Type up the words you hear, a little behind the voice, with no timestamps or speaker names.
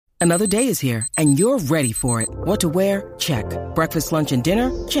Another day is here, and you're ready for it. What to wear? Check. Breakfast, lunch, and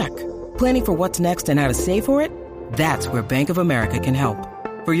dinner? Check. Planning for what's next and how to save for it? That's where Bank of America can help.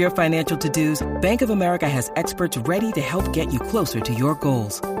 For your financial to-dos, Bank of America has experts ready to help get you closer to your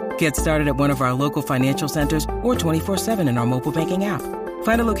goals. Get started at one of our local financial centers or 24/7 in our mobile banking app.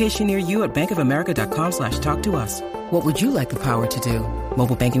 Find a location near you at bankofamerica.com/talktous. What would you like the power to do?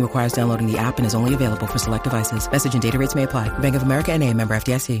 Mobile banking requires downloading the app and is only available for select devices. Message and data rates may apply. Bank of America NA, member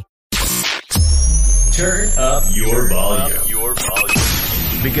FDIC. Turn up your volume.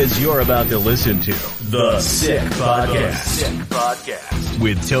 Because you're about to listen to The Sick Podcast.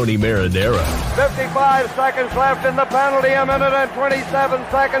 With Tony Marinaro. 55 seconds left in the penalty, a minute and 27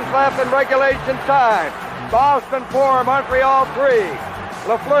 seconds left in regulation time. Boston 4, Montreal 3.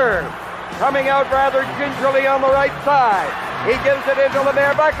 Lafleur coming out rather gingerly on the right side. He gives it into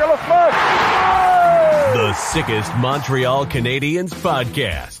Lemaire, back to Lafleur. Oh! The sickest Montreal Canadiens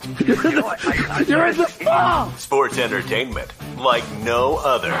podcast. You're in the ball! Sports entertainment like no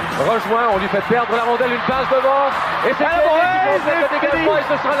other. Rejoint, on lui fait perdre la rondelle, une passe devant. Et c'est le dégagement et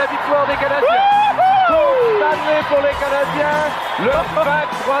ce sera la victoire des Canadiens. Stanley pour les Canadiens, le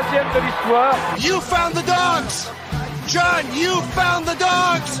 23e de l'histoire. You found the dogs! John, you found the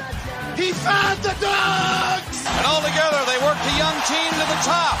dogs! He found the dogs! And all together, they worked a young team to the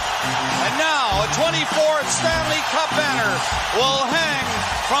top. And now, a 24th Stanley Cup banner will hang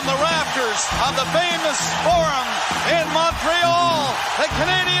from the rafters of the famous Forum in Montreal. The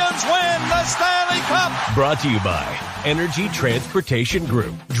Canadiens win the Stanley Cup! Brought to you by Energy Transportation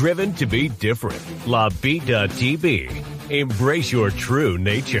Group. Driven to be different. La Vida TV. Embrace your true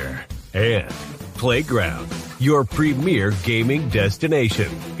nature. And Playground, your premier gaming destination.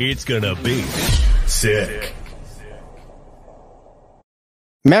 It's gonna be sick.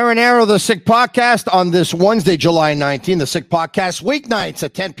 Marinaro, the Sick Podcast on this Wednesday, July 19th. The Sick Podcast, weeknights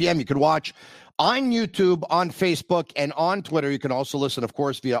at 10 p.m. You can watch on YouTube, on Facebook, and on Twitter. You can also listen, of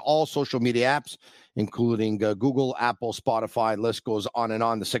course, via all social media apps, including Google, Apple, Spotify. List goes on and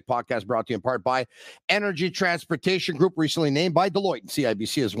on. The Sick Podcast brought to you in part by Energy Transportation Group, recently named by Deloitte and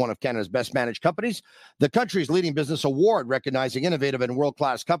CIBC as one of Canada's best managed companies. The country's leading business award recognizing innovative and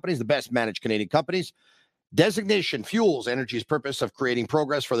world-class companies, the best managed Canadian companies. Designation fuels Energy's purpose of creating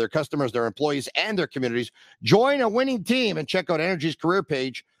progress for their customers, their employees, and their communities. Join a winning team and check out Energy's career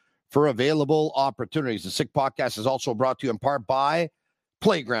page for available opportunities. The Sick Podcast is also brought to you in part by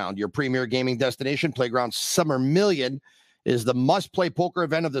Playground, your premier gaming destination. Playground Summer Million is the must-play poker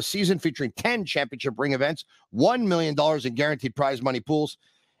event of the season, featuring 10 championship ring events, $1 million in guaranteed prize money pools,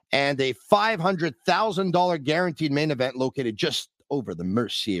 and a $500,000 guaranteed main event located just over the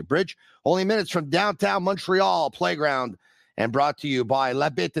Mercier Bridge. Only minutes from downtown Montreal. Playground. And brought to you by La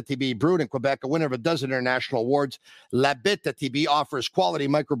Bite TB, brewed in Quebec, a winner of a dozen international awards. La Bite TB offers quality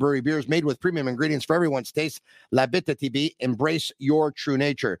microbrewery beers made with premium ingredients for everyone's taste. La Bite TB, embrace your true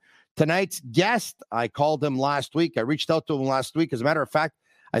nature. Tonight's guest, I called him last week. I reached out to him last week. As a matter of fact,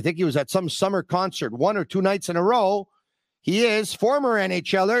 I think he was at some summer concert 1 or 2 nights in a row. He is former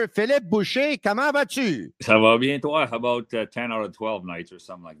NHLer Philippe Boucher. Comment vas-tu? Ça va bien, toi? How about 10 out of 12 nights or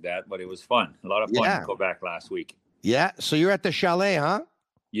something like that? But it was fun. A lot of fun to go back last week. Yeah, so you're at the chalet, huh?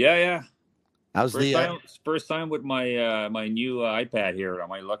 Yeah. How's first time with my my new iPad here.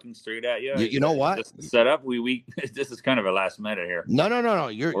 Am I looking straight at you? You know what? Just set up. We this is kind of a last minute here. No.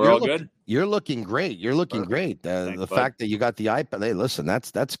 You're all good. You're looking great. You're looking great. The fact that you got the iPad. Hey, listen,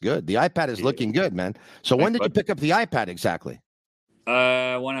 that's good. The iPad is looking good, man. So when did you pick up the iPad exactly? When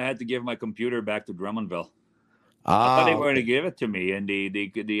I had to give my computer back to Drummondville. I thought they were going to give it to me, and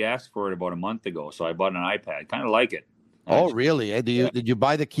they asked for it about a month ago. So I bought an iPad. Kind of like it. Oh, really? Did you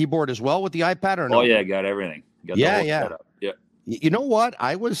buy the keyboard as well with the iPad or no? Oh yeah, got everything. Got the whole setup. Yeah. You know what?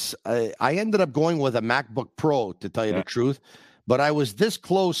 I ended up going with a MacBook Pro, to tell you the truth, but I was this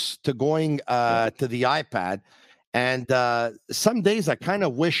close to going to the iPad, and some days I kind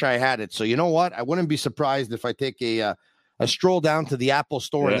of wish I had it. So you know what? I wouldn't be surprised if I take a stroll down to the Apple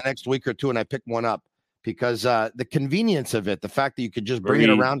Store in the next week or two and I pick one up, because the convenience of it, the fact that you could just bring it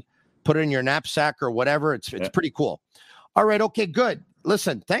around, put it in your knapsack or whatever, it's pretty cool. All right. Okay, good.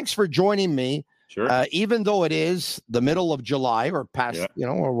 Listen, thanks for joining me. Sure. Even though it is the middle of July or past,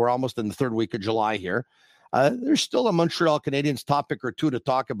 or we're almost in the third week of July here, there's still a Montreal Canadiens topic or two to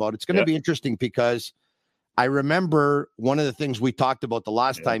talk about. It's going to be interesting because I remember one of the things we talked about the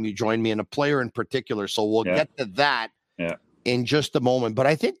last time you joined me, and a player in particular. So we'll get to that in just a moment. But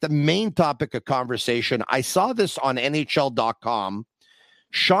I think the main topic of conversation, I saw this on NHL.com.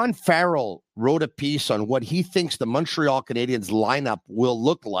 Sean Farrell wrote a piece on what he thinks the Montreal Canadiens lineup will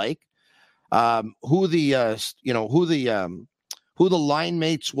look like, who the who the line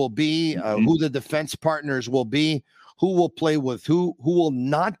mates will be, who the defense partners will be, who will play with who will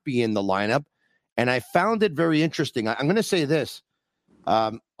not be in the lineup. And I found it very interesting. I'm going to say this.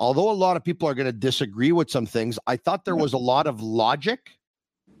 Although a lot of people are going to disagree with some things, I thought there was a lot of logic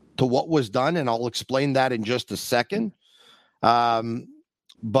to what was done, and I'll explain that in just a second. Can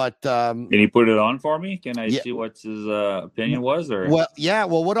you put it on for me? Can I see what his opinion was? Or Well,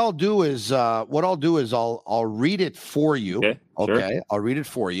 what I'll do is I'll read it for you. Okay, sure. I'll read it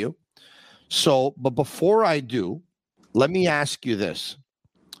for you. So, but before I do, let me ask you this: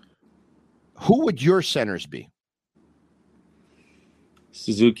 who would your centers be?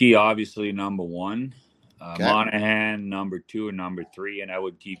 Suzuki, obviously number one. Monahan, number 2 and number 3, and I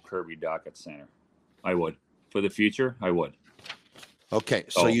would keep Kirby Dach at center. I would. For the future, I would. Okay,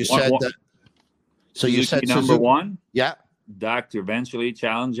 so you said that. So Suzuki you said number Suzuki. 1. Yeah. Dach to eventually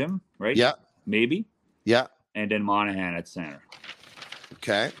challenge him, right? Yeah. Maybe. Yeah. And then Monahan at center.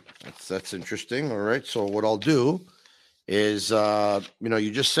 Okay, that's interesting. All right, so what I'll do is,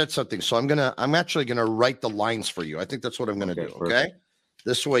 you just said something, so I'm actually gonna write the lines for you. I think that's what I'm gonna do. Okay. Perfect.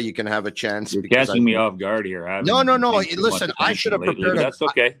 This way you can have a chance. You're catching me off guard here. No. Listen, I should have prepared. That's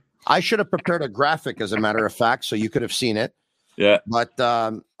okay. I should have prepared a graphic, as a matter of fact, so you could have seen it. Yeah. But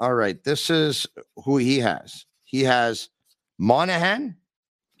all right, this is who he has. He has Monahan,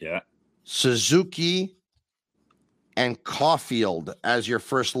 Suzuki, and Caulfield as your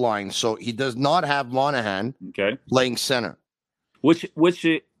first line. So he does not have Monahan playing center. Which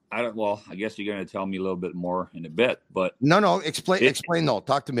I guess you're going to tell me a little bit more in a bit, but no, explain. No,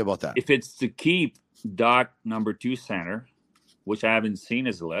 talk to me about that. If it's to keep Dach number 2 center, which I haven't seen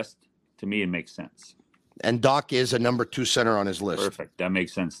his list, to me it makes sense. And Dach is a number 2 center on his list. Perfect. That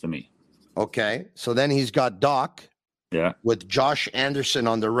makes sense to me. Okay, so then he's got Dach, with Josh Anderson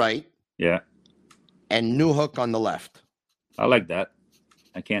on the right, and Newhook on the left. I like that.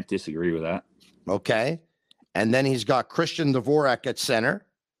 I can't disagree with that. Okay, and then he's got Christian Dvorak at center.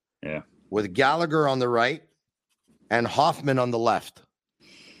 Yeah. With Gallagher on the right and Hoffman on the left.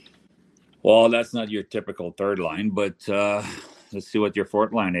 Well, that's not your typical third line, but let's see what your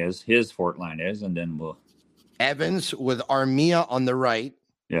fourth line is. His fourth line is, and then we'll. Evans with Armia on the right.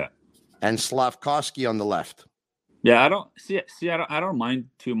 Yeah. And Slavkovsky on the left. Yeah, I don't mind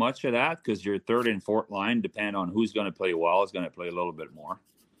too much of that, because your third and fourth line depend on who's going to play well. Is going to play a little bit more.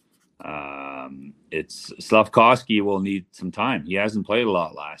 It's Slavkovsky will need some time. He hasn't played a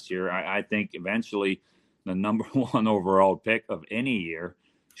lot last year. I think eventually the number 1 overall pick of any year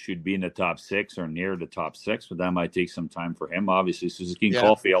should be in the top 6 or near the top 6, but that might take some time for him. Obviously, Suzuki and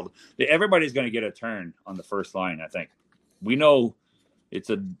Caulfield, everybody's going to get a turn on the first line. I think we know it's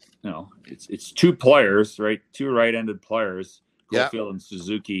it's 2 players, right? 2 right-handed players, Caulfield and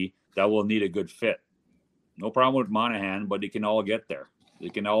Suzuki, that will need a good fit. No problem with Monahan, but they can all get there. They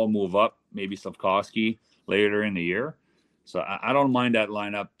can all move up, maybe Slavkovsky later in the year. So I don't mind that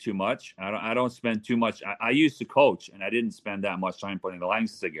lineup too much. I don't spend too much. I used to coach, and I didn't spend that much time putting the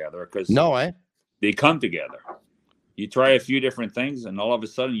lines together, because they come together. You try a few different things, and all of a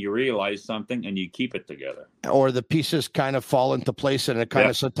sudden you realize something, and you keep it together. Or the pieces kind of fall into place, and it kind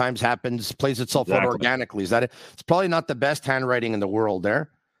of sometimes plays itself out organically. Is that it? It's probably not the best handwriting in the world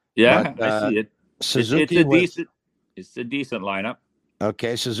there. Yeah, but, I see it. Suzuki it's a decent lineup.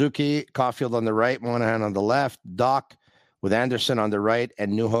 Okay, Suzuki, Caulfield on the right, Monahan on the left, Dach with Anderson on the right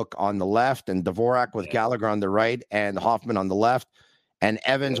and Newhook on the left, and Dvorak with Gallagher on the right and Hoffman on the left, and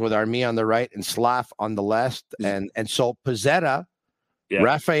Evans with Armia on the right and Slav on the left. And so Pizzetta,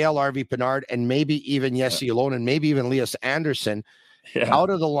 Raphael, RV Pinard, and maybe even Jesse Alone, and maybe even Elias Anderson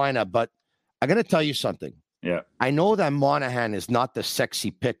out of the lineup. But I'm going to tell you something. Yeah. I know that Monahan is not the sexy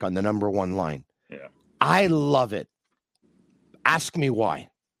pick on the number 1 line. Yeah. I love it. Ask me why.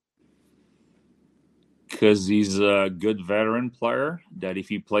 Because he's a good veteran player that if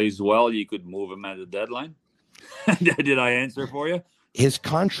he plays well, you could move him at the deadline. Did I answer for you? His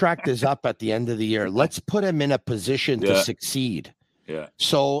contract is up at the end of the year. Let's put him in a position to succeed. Yeah.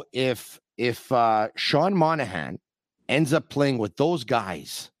 So if Sean Monahan ends up playing with those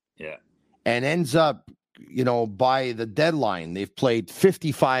guys, and ends up, by the deadline, they've played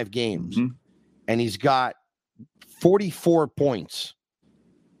 55 games, and he's got 44 points.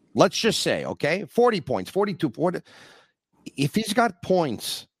 Let's just say, 40 points, 42 points. If he's got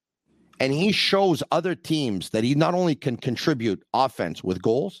points and he shows other teams that he not only can contribute offense with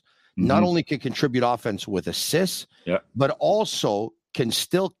goals, not only can contribute offense with assists, but also can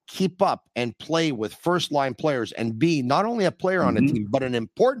still keep up and play with first-line players and be not only a player on a team, but an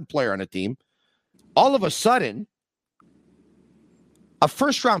important player on a team, all of a sudden, a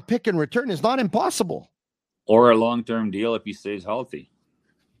first-round pick in return is not impossible. Or a long-term deal if he stays healthy.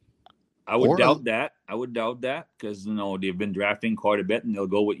 I would doubt that because, they've been drafting quite a bit and they'll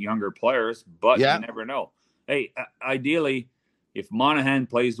go with younger players, but you never know. Hey, ideally, if Monahan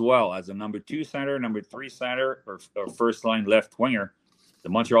plays well as a number 2 center, number 3 center, or first-line left winger, the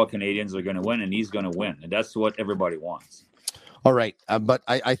Montreal Canadiens are going to win, and he's going to win. And that's what everybody wants. All right. But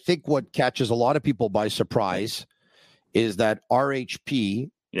I think what catches a lot of people by surprise is that RHP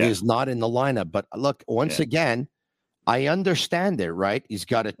is not in the lineup. But look, once again, I understand it, right? He's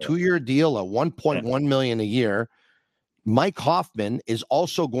got a 2-year deal at $1.1 million a year. Mike Hoffman is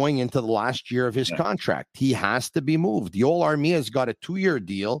also going into the last year of his contract. He has to be moved. Yoel Armia's got a 2-year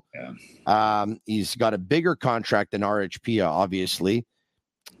deal. He's got a bigger contract than RHP, obviously.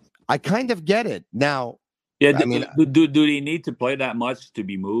 I kind of get it. Now, do they need to play that much to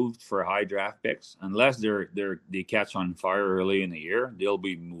be moved for high draft picks? Unless they catch on fire early in the year, they'll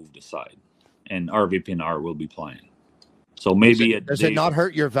be moved aside, and RV Pinar will be playing. So maybe does it not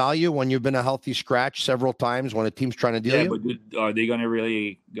hurt your value when you've been a healthy scratch several times when a team's trying to deal you? But are they going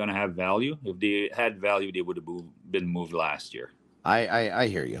to have value? If they had value, they would have been moved last year. I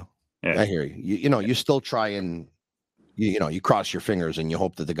hear you. I hear you. You still try and you cross your fingers and you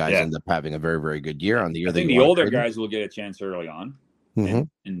hope that the guys end up having a very, very good year on the year. I think the older guys will get a chance early on. Mm-hmm.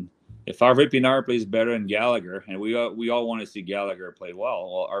 And if RV Pinar plays better than Gallagher, and we all want to see Gallagher play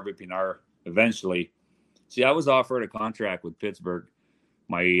well RV Pinar eventually. See, I was offered a contract with Pittsburgh.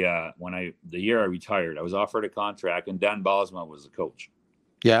 The year I retired, I was offered a contract, and Dan Balsma was the coach.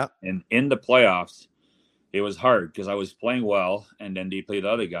 Yeah. And in the playoffs, it was hard because I was playing well, and then they played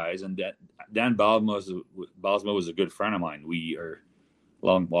other guys. And Dan Balsma was a good friend of mine. We are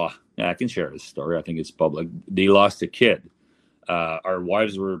I can share this story. I think it's public. They lost a kid. Our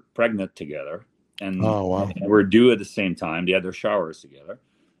wives were pregnant together, and we're due at the same time. They had their showers together.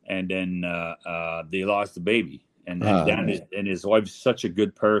 And then they lost the baby. And Dan and his wife's such a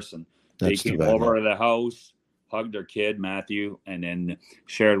good person. They came over to the house, hugged their kid, Matthew, and then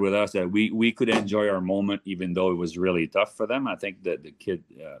shared with us that we could enjoy our moment, even though it was really tough for them. I think that the kid,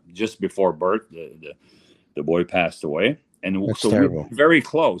 just before birth, the boy passed away. And That's so terrible. we were very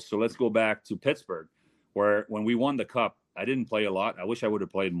close. So let's go back to Pittsburgh, where when we won the cup, I didn't play a lot. I wish I would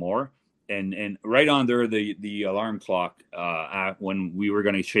have played more. And right under the alarm clock, when we were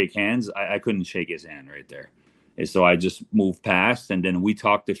going to shake hands, I couldn't shake his hand right there. And so I just moved past. And then we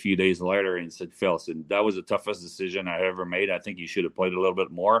talked a few days later and said, Phil, that was the toughest decision I ever made. I think you should have played a little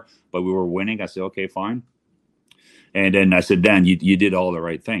bit more, but we were winning. I said, okay, fine. And then I said, Dan, you did all the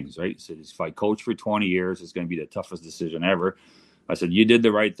right things, right? He said, if I coach for 20 years, it's going to be the toughest decision ever. I said, you did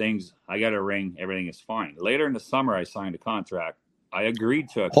the right things. I got a ring. Everything is fine. Later in the summer, I signed a contract. I agreed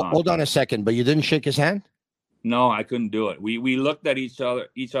to a contract. Hold on a second, but you didn't shake his hand? No, I couldn't do it. We looked at each other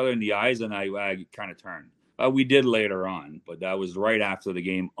in the eyes, and I kind of turned. We did later on, but that was right after the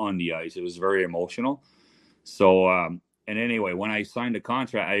game on the ice. It was very emotional. So, and anyway, when I signed the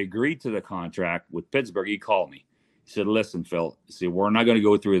contract, I agreed to the contract with Pittsburgh. He called me. He said, listen, Phil, we're not going to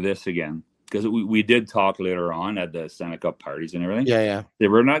go through this again. Because we did talk later on at the Stanley Cup parties and everything. Yeah.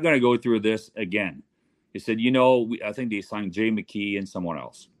 We're not going to go through this again. He said, I think they signed Jay McKee and someone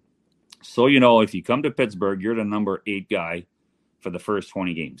else. So, if you come to Pittsburgh, you're the number 8 guy for the first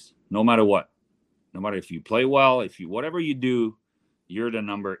 20 games, no matter what. No matter if you play well, whatever you do, you're the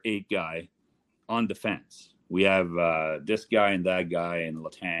number 8 guy on defense. We have this guy and that guy and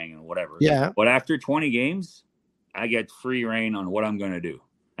Letang and whatever. Yeah. But after 20 games, I get free reign on what I'm going to do.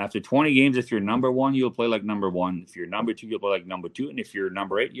 After 20 games, if you're number 1, you'll play like number 1. If you're number 2, you'll play like number 2. And if you're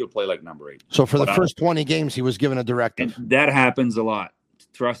number 8, you'll play like number 8. So for the first 20 games, he was given a directive. And that happens a lot.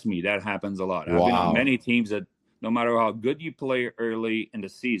 Trust me, that happens a lot. Wow. I've been on many teams that no matter how good you play early in the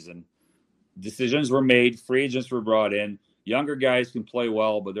season, decisions were made, free agents were brought in, younger guys can play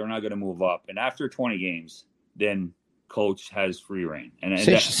well, but they're not going to move up. And after 20 games, then coach has free reign. And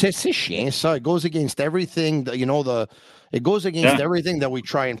so it goes against everything that, it goes against everything that we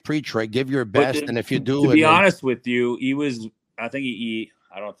try and preach, right? Give your best. And if you do, to be honest with you, I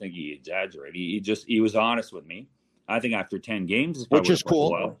don't think he exaggerated. He was honest with me. I think after 10 games, which is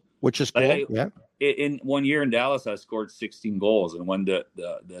cool. Yeah. In 1 year in Dallas, I scored 16 goals. And when the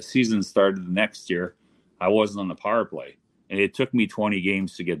season started the next year, I wasn't on the power play. And it took me 20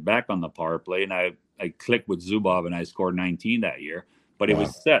 games to get back on the power play. And I clicked with Zubov and I scored 19 that year. But it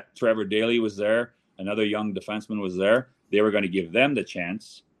was set. Trevor Daley was there. Another young defenseman was there. They were going to give them the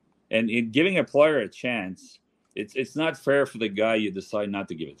chance. And in giving a player a chance, it's not fair for the guy you decide not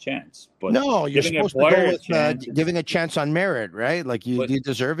to give a chance. But no, you're supposed to go with giving a chance on merit, right? Like you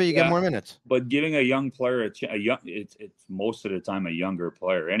deserve it, you get more minutes. But giving a young player it's most of the time a younger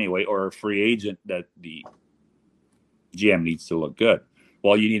player anyway, or a free agent that the GM needs to look good.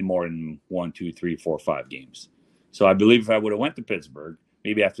 Well, you need more than 1, 2, 3, 4, 5 games. So I believe if I would have went to Pittsburgh,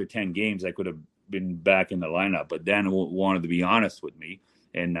 maybe after 10 games, I could have been back in the lineup. But Dan wanted to be honest with me,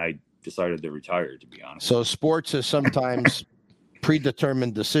 and I decided to retire, to be honest. So sports is sometimes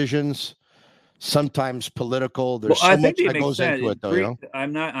predetermined decisions, sometimes political. There's so much that goes into it, though. You know?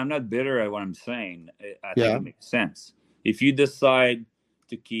 I'm not bitter at what I'm saying. I think it makes sense. If you decide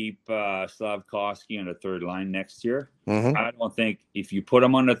to keep Slavkovsky on the third line next year, I don't think if you put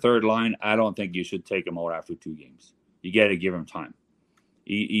him on the third line, I don't think you should take him out after 2 games. You got to give him time.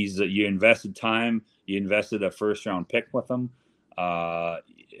 You invested time. You invested a first-round pick with him,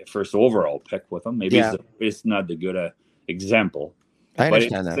 first overall pick with him. Maybe it's not the good example. I but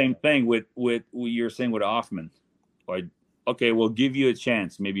understand it's that. the same thing with what you're saying with Hoffman. Like, okay, we'll give you a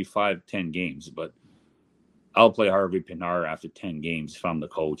chance, maybe 5-10 games, but I'll play Harvey Pinard after 10 games if I'm the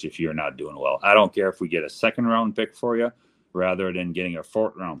coach if you're not doing well. I don't care if we get a second-round pick for you rather than getting a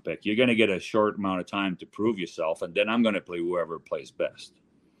fourth-round pick. You're going to get a short amount of time to prove yourself, and then I'm going to play whoever plays best.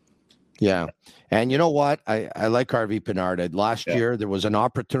 Yeah. And you know what? I like Harvey Pinard. Last year, there was an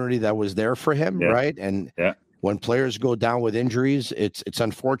opportunity that was there for him, right? And when players go down with injuries, it's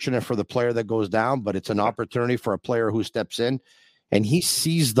unfortunate for the player that goes down, but it's an opportunity for a player who steps in. And he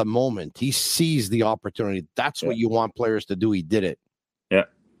sees the moment. He sees the opportunity. That's what you want players to do. He did it. Yeah.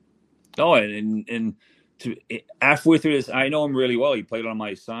 Oh, and halfway through this, I know him really well. He played with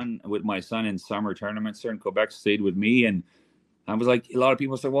my son in summer tournaments here in Quebec, stayed with me. And I was like, a lot of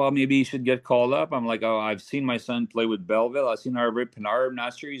people say, well, maybe he should get called up. I'm like, oh, I've seen my son play with Belleville. I've seen Harvey Pinard. I'm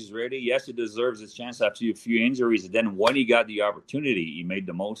not sure he's ready. Yes, he deserves his chance after a few injuries. And then when he got the opportunity, he made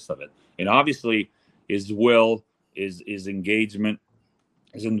the most of it. And obviously, his will, his engagement,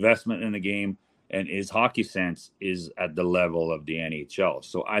 his investment in the game, and his hockey sense is at the level of the NHL.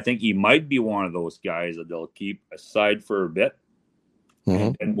 So I think he might be one of those guys that they'll keep aside for a bit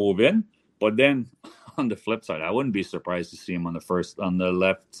and move in. But then on the flip side, I wouldn't be surprised to see him on the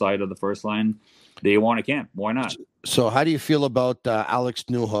left side of the first line. They want to camp. Why not? So how do you feel about Alex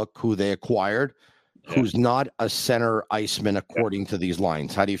Newhook, who they acquired, who's not a center iceman according to these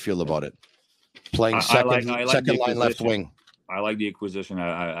lines? How do you feel about it? Playing second line left wing. I like the acquisition.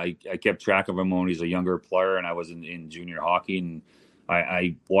 I kept track of him when he's a younger player, and I was in junior hockey, and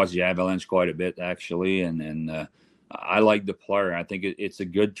I watched the Avalanche quite a bit actually, and I like the player. I think it's a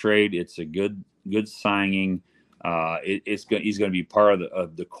good trade. It's a good signing. He's going to be part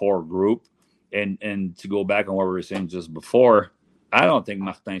of the core group, and to go back on what we were saying just before, I don't think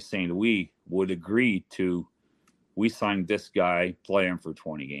Martin St. Louis would agree to we signed this guy, play him for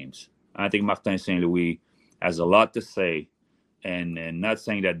 20 games. I think Martin St. Louis has a lot to say. And not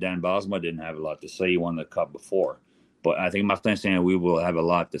saying that Dan Bosma didn't have a lot to say. He won the cup before. But I think Martin St. Louis will have a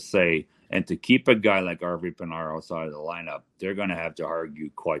lot to say. And to keep a guy like Harvey Pinard outside of the lineup, they're going to have to argue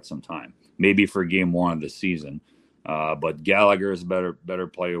quite some time. Maybe for game 1 of the season. But Gallagher's better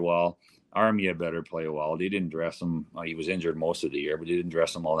play well. Armia better play well. They didn't dress him. He was injured most of the year, but they didn't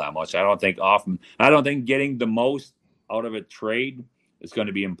dress him all that much. I don't think getting the most out of a trade is going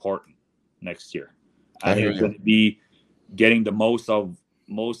to be important next year. I think it's going to be getting the most of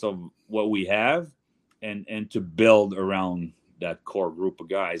what we have and to build around that core group of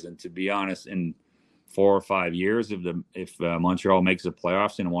guys. And to be honest, in 4 or 5 years, if Montreal makes the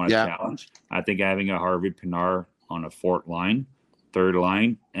playoffs and want to challenge, I think having a Harvey Pinard on a third line,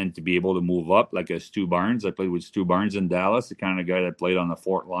 and to be able to move up like a Stu Barnes. I played with Stu Barnes in Dallas, the kind of guy that played on the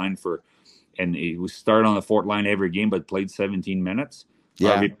fourth line and he was started on the fourth line every game, but played 17 minutes.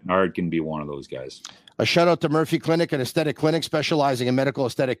 Harvey Pinard can be one of those guys. A shout out to Murphy Clinic, an aesthetic clinic specializing in medical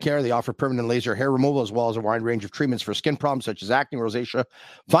aesthetic care. They offer permanent laser hair removal as well as a wide range of treatments for skin problems such as acne, rosacea,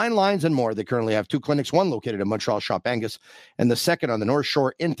 fine lines, and more. They currently have 2 clinics, one located in Montreal, Shop Angus, and the second on the North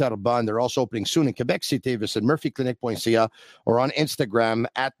Shore in Terrebonne. They're also opening soon in Quebec City. Visit murphyclinic.ca or on Instagram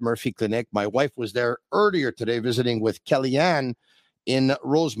at Murphy Clinic. My wife was there earlier today visiting with Kellyanne in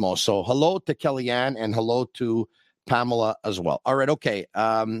Rosemont. So hello to Kellyanne and hello to Pamela as well. All right, okay.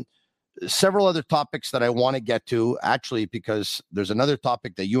 Several other topics that I want to get to, actually, because there's another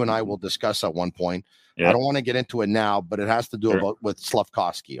topic that you and I will discuss at one point. Yeah. I don't want to get into it now, but it has to do with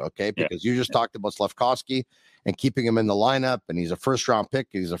Slavkovsky, okay? Because you just talked about Slavkovsky and keeping him in the lineup, and he's a first-round pick.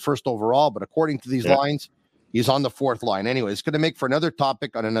 He's a first overall, but according to these lines, he's on the fourth line. Anyway, it's going to make for another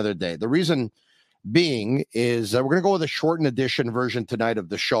topic on another day. The reason being is we're going to go with a shortened edition version tonight of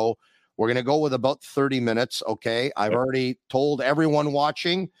the show. We're going to go with about 30 minutes, okay? I've already told everyone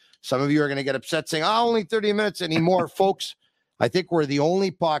watching. Some of you are going to get upset saying, only 30 minutes anymore. Folks, I think we're the only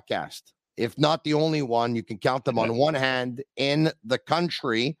podcast, if not the only one, you can count them on one hand, in the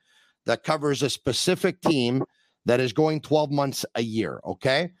country that covers a specific team that is going 12 months a year,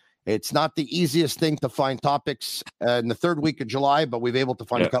 okay? It's not the easiest thing to find topics in the third week of July, but we've able to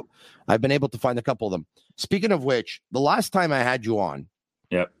find a couple. I've been able to find a couple of them. Speaking of which, the last time I had you on,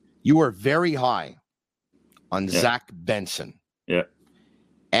 you were very high on Zach Benson.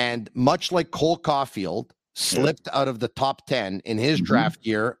 And much like Cole Caulfield slipped out of the top 10 in his draft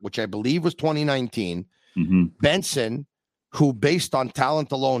year, which I believe was 2019, Benson, who based on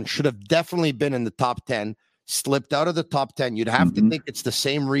talent alone should have definitely been in the top 10, slipped out of the top 10. You'd have to think it's the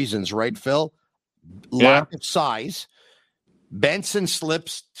same reasons, right, Phil? Lack of size. Benson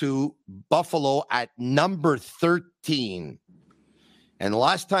slips to Buffalo at number 13. And the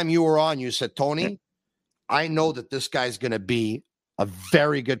last time you were on, you said, Tony, I know that this guy's going to be a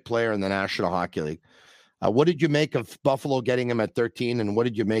very good player in the National Hockey League. What did you make of Buffalo getting him at 13, and what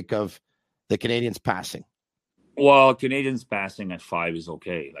did you make of the Canadiens passing? Well, Canadiens passing at 5 is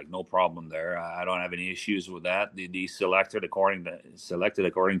okay. Like, no problem there. I don't have any issues with that. The selected according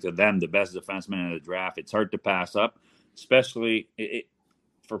to them, the best defenseman in the draft. It's hard to pass up, especially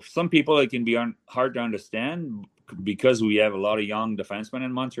for some people. It can be hard to understand because we have a lot of young defensemen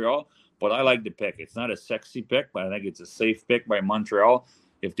in Montreal. But I like the pick. It's not a sexy pick, but I think it's a safe pick by Montreal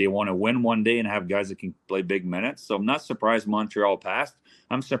if they want to win one day and have guys that can play big minutes. So I'm not surprised Montreal passed.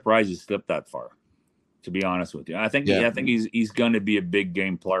 I'm surprised he slipped that far, to be honest with you. I think he's going to be a big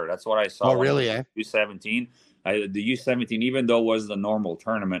game player. That's what I saw. Oh, really? U17. The U17, even though it was the normal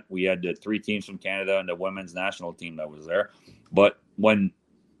tournament, we had the 3 teams from Canada and the women's national team that was there. But when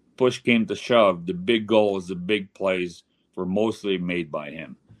push came to shove, the big goals, the big plays were mostly made by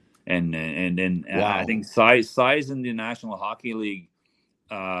him. And I think size in the National Hockey League,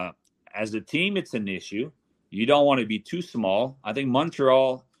 as a team, it's an issue. You don't want to be too small. I think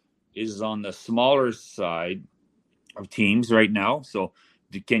Montreal is on the smaller side of teams right now. So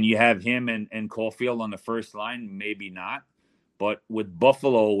can you have him and Caulfield on the first line? Maybe not. But with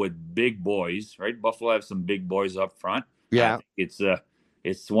Buffalo, with big boys, right? Buffalo have some big boys up front. Yeah.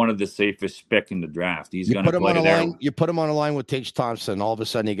 It's one of the safest pick in the draft. He's going to play there. You put him on a line with Tage Thompson, all of a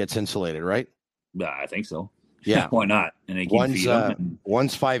sudden he gets insulated, right? Yeah, I think so. Yeah. Why not? And they can feed him.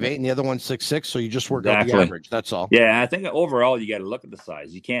 One's 5'8" and the other one's 6'6", so you just work out the average. That's all. Yeah, I think overall you got to look at the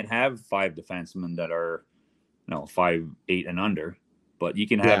size. You can't have 5 defensemen that are 5'8" and under, but you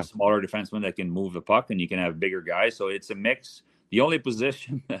can have smaller defensemen that can move the puck, and you can have bigger guys. So it's a mix. The only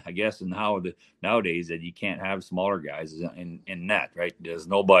position, I guess, nowadays that you can't have smaller guys is in net, right? There's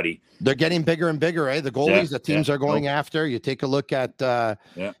notobody. They're getting bigger and bigger, eh? The goalies, the teams are going after. You take a look at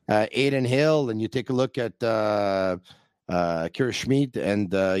Aiden Hill, and you take a look at Kira Schmid,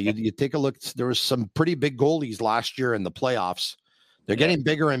 and you take a look. There was some pretty big goalies last year in the playoffs. They're getting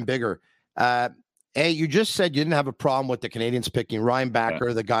bigger and bigger. Hey, you just said you didn't have a problem with the Canadiens picking Ryan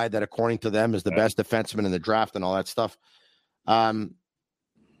Backer, the guy that, according to them, is the best defenseman in the draft and all that stuff. Where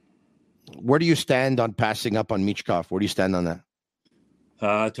do you stand on passing up on Michkov? Where do you stand on that?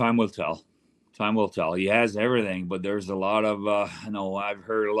 Time will tell. Time will tell. He has everything, but there's a lot of, I've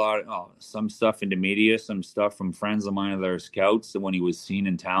heard a lot of some stuff in the media, some stuff from friends of mine that are scouts when he was seen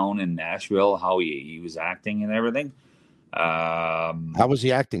in town in Nashville, how he was acting and everything. How was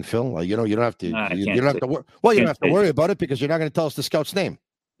he acting, Phil? Well, you don't have to. You don't have to. You don't have to worry about it because you're not going to tell us the scout's name.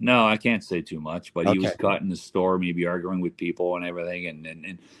 No, I can't say too much, but he was caught in the store, maybe arguing with people and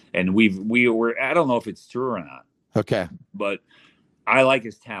everything, and we were. I don't know if it's true or not. Okay, but I like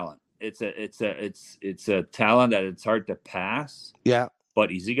his talent. It's a talent that it's hard to pass. Yeah,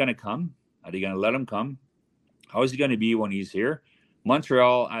 but is he going to come? Are they going to let him come? How is he going to be when he's here?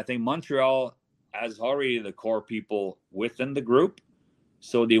 Montreal. I think Montreal has already the core people within the group.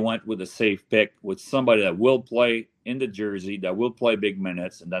 So they went with a safe pick with somebody that will play in the jersey, that will play big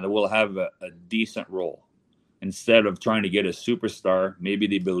minutes, and that will have a decent role. Instead of trying to get a superstar, maybe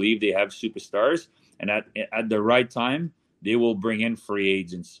they believe they have superstars, and at the right time, they will bring in free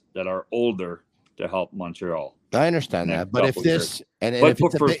agents that are older to help Montreal. I understand that, but if this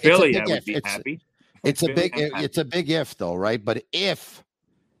for Philly, I would be happy. It's a big if, though, right? But if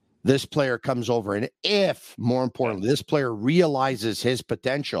this player comes over, and if, more importantly, this player realizes his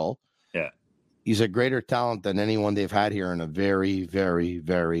potential, he's a greater talent than anyone they've had here in a very, very,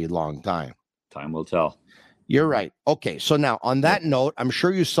 very long time. Time will tell. You're right. Okay, so now on that note, I'm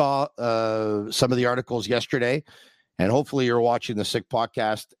sure you saw some of the articles yesterday, and hopefully you're watching the Sick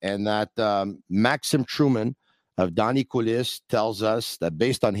podcast, and that Maxim Truman of Donnie Coulis tells us that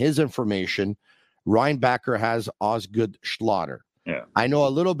based on his information, Ryan Backer has Osgood Schlatter. Yeah, I know a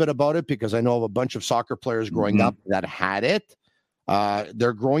little bit about it because I know of a bunch of soccer players growing up that had it.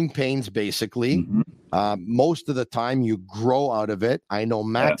 They're growing pains, basically. Most of the time, you grow out of it. I know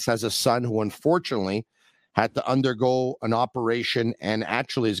Max has a son who, unfortunately, had to undergo an operation and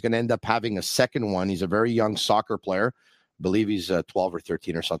actually is going to end up having a second one. He's a very young soccer player. I believe he's 12 or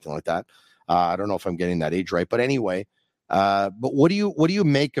 13 or something like that. I don't know if I'm getting that age right, but anyway, but what do you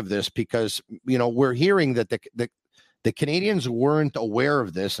make of this? Because, we're hearing that the Canadians weren't aware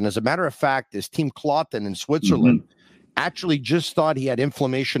of this. And as a matter of fact, this team Kloten in Switzerland actually just thought he had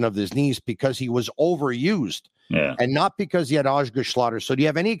inflammation of his knees because he was overused and not because he had Ausgeschlatter. So do you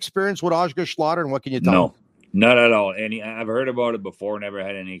have any experience with Ausgeschlatter, and what can you tell me? Not at all. I've heard about it before, never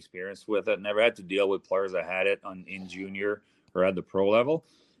had any experience with it, never had to deal with players that had it in junior or at the pro level.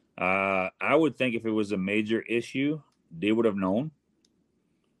 I would think if it was a major issue, they would have known.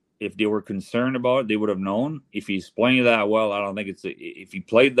 If they were concerned about it, they would have known. If he's playing that well, I don't think if he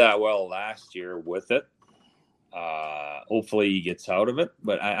played that well last year with it, hopefully he gets out of it.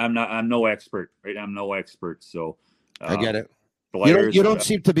 But I'm no expert, right? I'm no expert. So I get it. You don't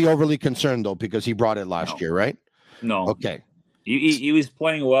seem to be overly concerned though, because he brought it last year, right? No. Okay. He was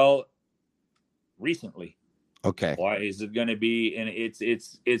playing well recently. Okay. Why is it going to be? And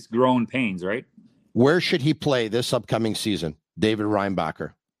it's growing pains, right? Where should he play this upcoming season, David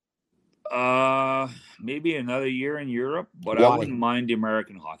Reinbacher? Maybe another year in Europe, but Why? I wouldn't mind the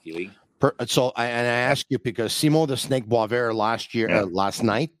American Hockey League. I ask you because Simon the Snake Boisvert last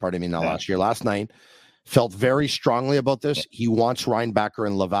night, felt very strongly about this. He wants Reinbacher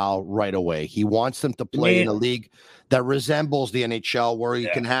and Laval right away. He wants them to play in a league that resembles the NHL, where you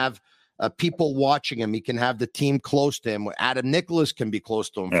can have people watching him. He can have the team close to him. Adam Nicholas can be close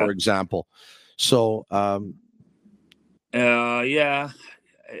to him, for example. So,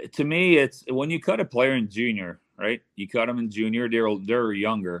 to me, it's when you cut a player in junior, right? You cut them in junior; they're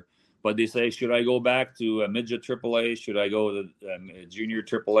younger. But they say, should I go back to a midget AAA? Should I go to junior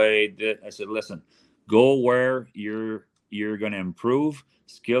AAA? I said, listen, go where you're going to improve.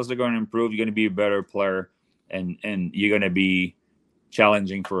 Skills are going to improve. You're going to be a better player, and you're going to be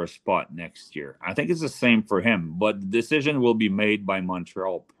challenging for a spot next year. I think it's the same for him, but the decision will be made by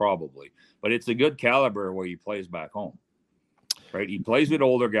Montreal probably. But it's a good caliber where he plays back home. Right, he plays with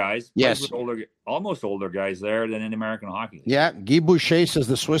older guys. Yes, almost older guys there than in the American Hockey League. Yeah, Guy Boucher says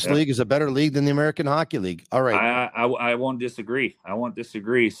the Swiss League is a better league than the American Hockey League. All right, I won't disagree.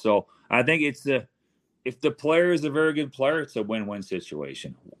 So I think if the player is a very good player, it's a win-win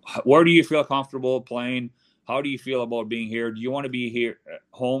situation. Where do you feel comfortable playing? How do you feel about being here? Do you want to be here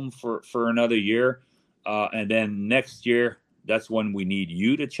home for another year, and then next year? That's when we need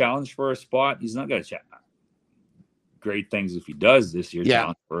you to challenge for a spot. He's not going to challenge. Great things if he does this year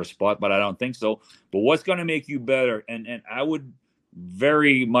down for a spot, but I don't think so. But what's going to make you better? And I would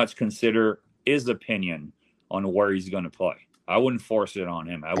very much consider his opinion on where he's going to play. I wouldn't force it on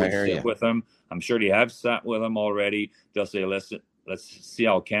him. I would sit with him. I'm sure they have sat with him already. They'll say, listen, let's see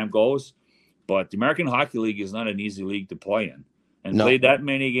how camp goes. But the American Hockey League is not an easy league to play in. And play that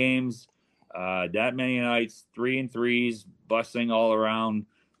many games, that many nights, 3-3s, busing all around.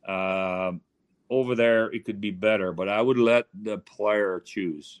 Over there, it could be better, but I would let the player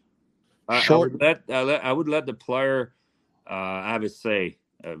choose. I would let the player have a say,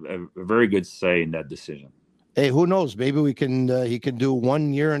 a very good say in that decision. Hey, who knows? Maybe he can do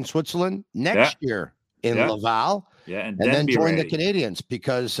 1 year in Switzerland, next year in Laval, and then join the Canadians,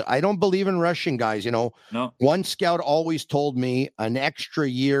 because I don't believe in rushing guys. No. One scout always told me an extra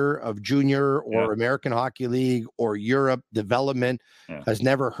year of junior or American Hockey League or Europe development has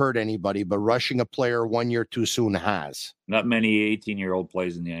never hurt anybody, but rushing a player 1 year too soon has. Not many 18-year-old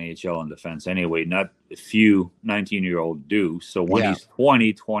plays in the NHL in defense anyway. Not a few 19-year-old do. So when he's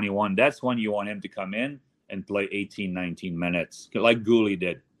 20, 21, that's when you want him to come in and play 18, 19 minutes, like Gooley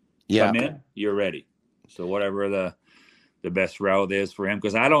did. Come in, you're ready. So whatever the best route is for him,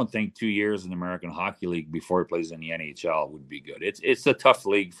 because I don't think 2 years in the American Hockey League before he plays in the NHL would be good. It's a tough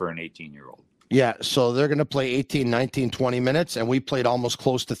league for an 18-year-old. Yeah, so they're going to play 18, 19, 20 minutes, and we played almost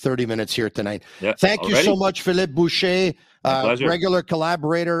close to 30 minutes here tonight. Yeah, Thank you so much, Philippe Boucher, regular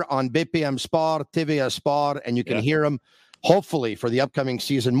collaborator on BPM Sport, TVA Sport, and you can hear him, hopefully, for the upcoming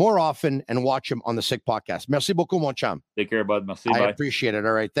season more often, and watch him on the Sick Podcast. Merci beaucoup, mon chum. Take care, bud. Merci. I appreciate it.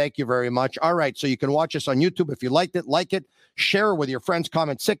 All right. Thank you very much. All right. So you can watch us on YouTube. If you liked it, like it, share it with your friends,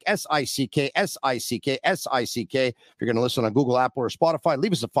 comment Sick, SICK, SICK, SICK. If you're going to listen on Google, Apple, or Spotify,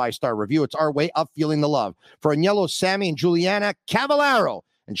 leave us a 5-star review. It's our way of feeling the love. For Agnello, Sammy, and Juliana Cavallaro,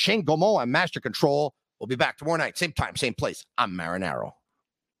 and Shane Gomo, I'm Master Control. We'll be back tomorrow night, same time, same place. I'm Marinaro.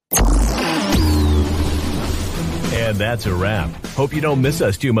 And that's a wrap. Hope you don't miss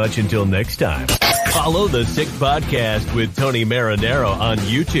us too much until next time. Follow the Sick Podcast with Tony Marinaro on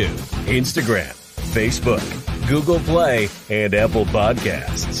YouTube, Instagram, Facebook, Google Play, and Apple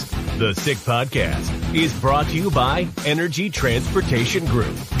Podcasts. The Sick Podcast. is brought to you by Energy Transportation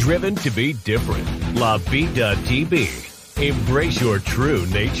Group. Driven to be different. La Vida TV. Embrace your true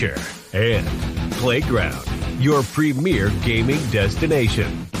nature. And Playground, your premier gaming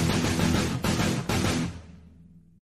destination.